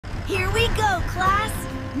Here we go, class!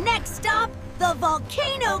 Next stop, the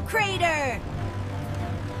volcano crater!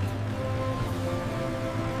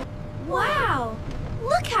 Wow!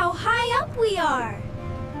 Look how high up we are!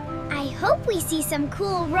 I hope we see some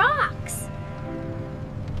cool rocks.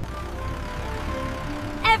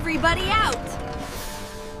 Everybody out!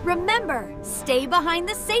 Remember, stay behind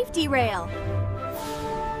the safety rail.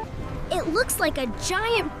 It looks like a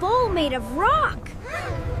giant bowl made of rock.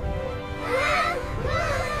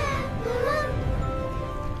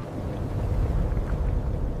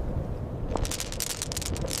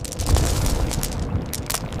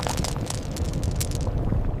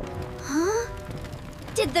 Huh?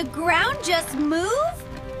 Did the ground just move?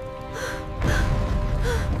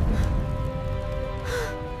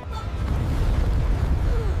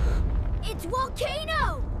 It's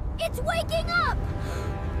Volcano! It's waking up!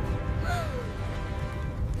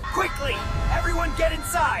 Quickly! Everyone get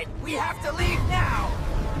inside! We have to leave now!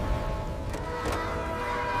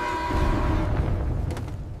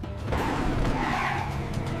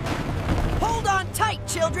 Hold on tight,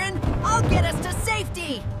 children! I'll get us to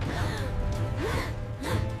safety!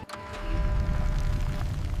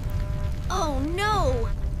 Oh no!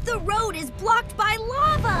 The road is blocked by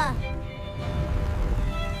lava!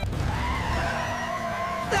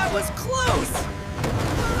 That was close!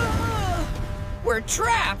 We're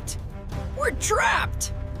trapped! We're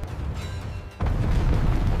trapped!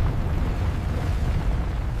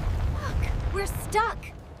 Look, we're stuck!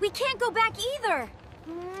 We can't go back either!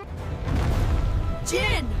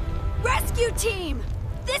 Jin! Rescue team!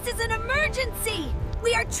 This is an emergency!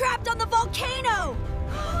 We are trapped on the volcano!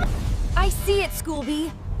 I see it,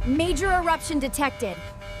 Schoolbee. Major eruption detected.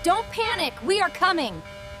 Don't panic, we are coming.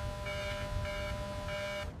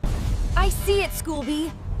 I see it,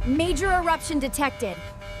 Schoolbee. Major eruption detected.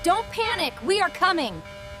 Don't panic, we are coming.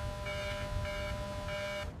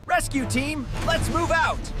 Rescue team, let's move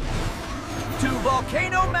out! To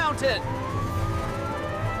Volcano Mountain!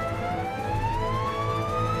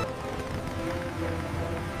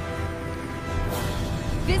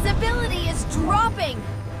 Visibility is dropping!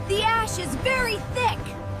 The ash is very thick!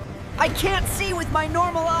 I can't see with my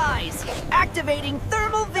normal eyes! Activating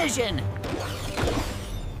thermal vision!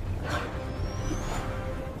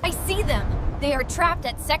 I see them. They are trapped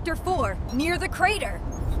at Sector 4, near the crater.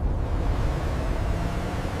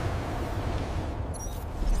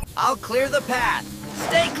 I'll clear the path.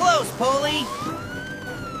 Stay close, Poli!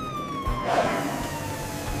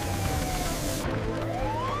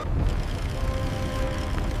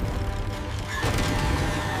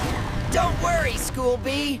 Don't worry,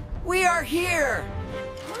 Schoolbee. We are here!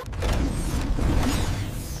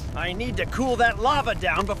 I need to cool that lava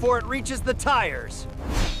down before it reaches the tires.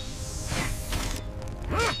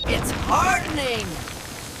 It's hardening!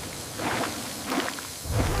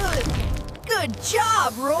 Good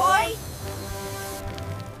job, Roy!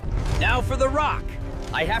 Now for the rock.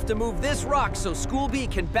 I have to move this rock so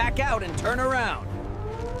Schoolbee can back out and turn around.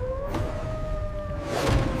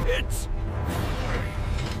 It's...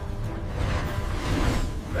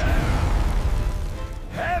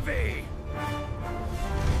 heavy!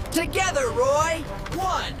 Together, Roy!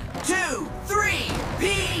 1, 2, 3,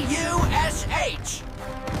 P-U-S-H!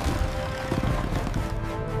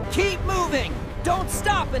 Keep moving! Don't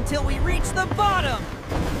stop until we reach the bottom!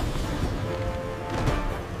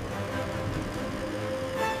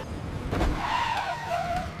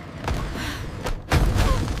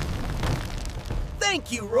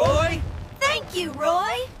 Thank you, Roy! Thank you,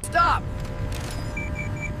 Roy! Stop!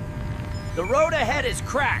 The road ahead is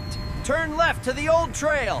cracked. Turn left to the old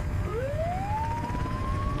trail.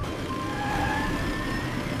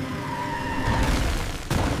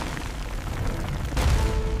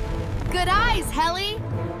 Good eyes, Helly.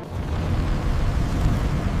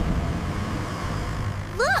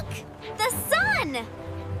 Look! The sun!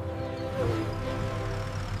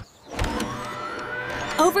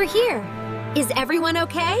 Over here. Is everyone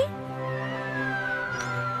okay?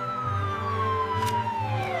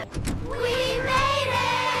 We made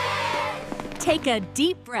it! Take a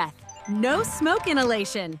deep breath. No smoke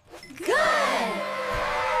inhalation. Good!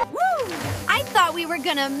 Woo! I thought we were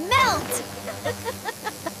gonna melt!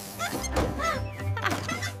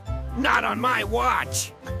 Not on my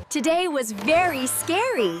watch! Today was very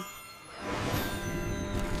scary.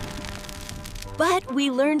 But we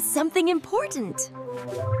learned something important.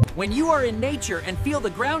 When you are in nature and feel the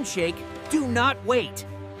ground shake, do not wait.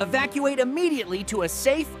 Evacuate immediately to a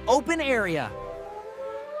safe, open area.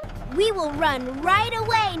 We will run right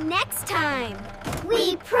away next time.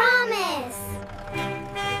 We promise.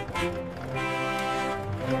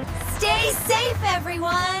 Stay safe,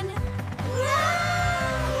 everyone! Run!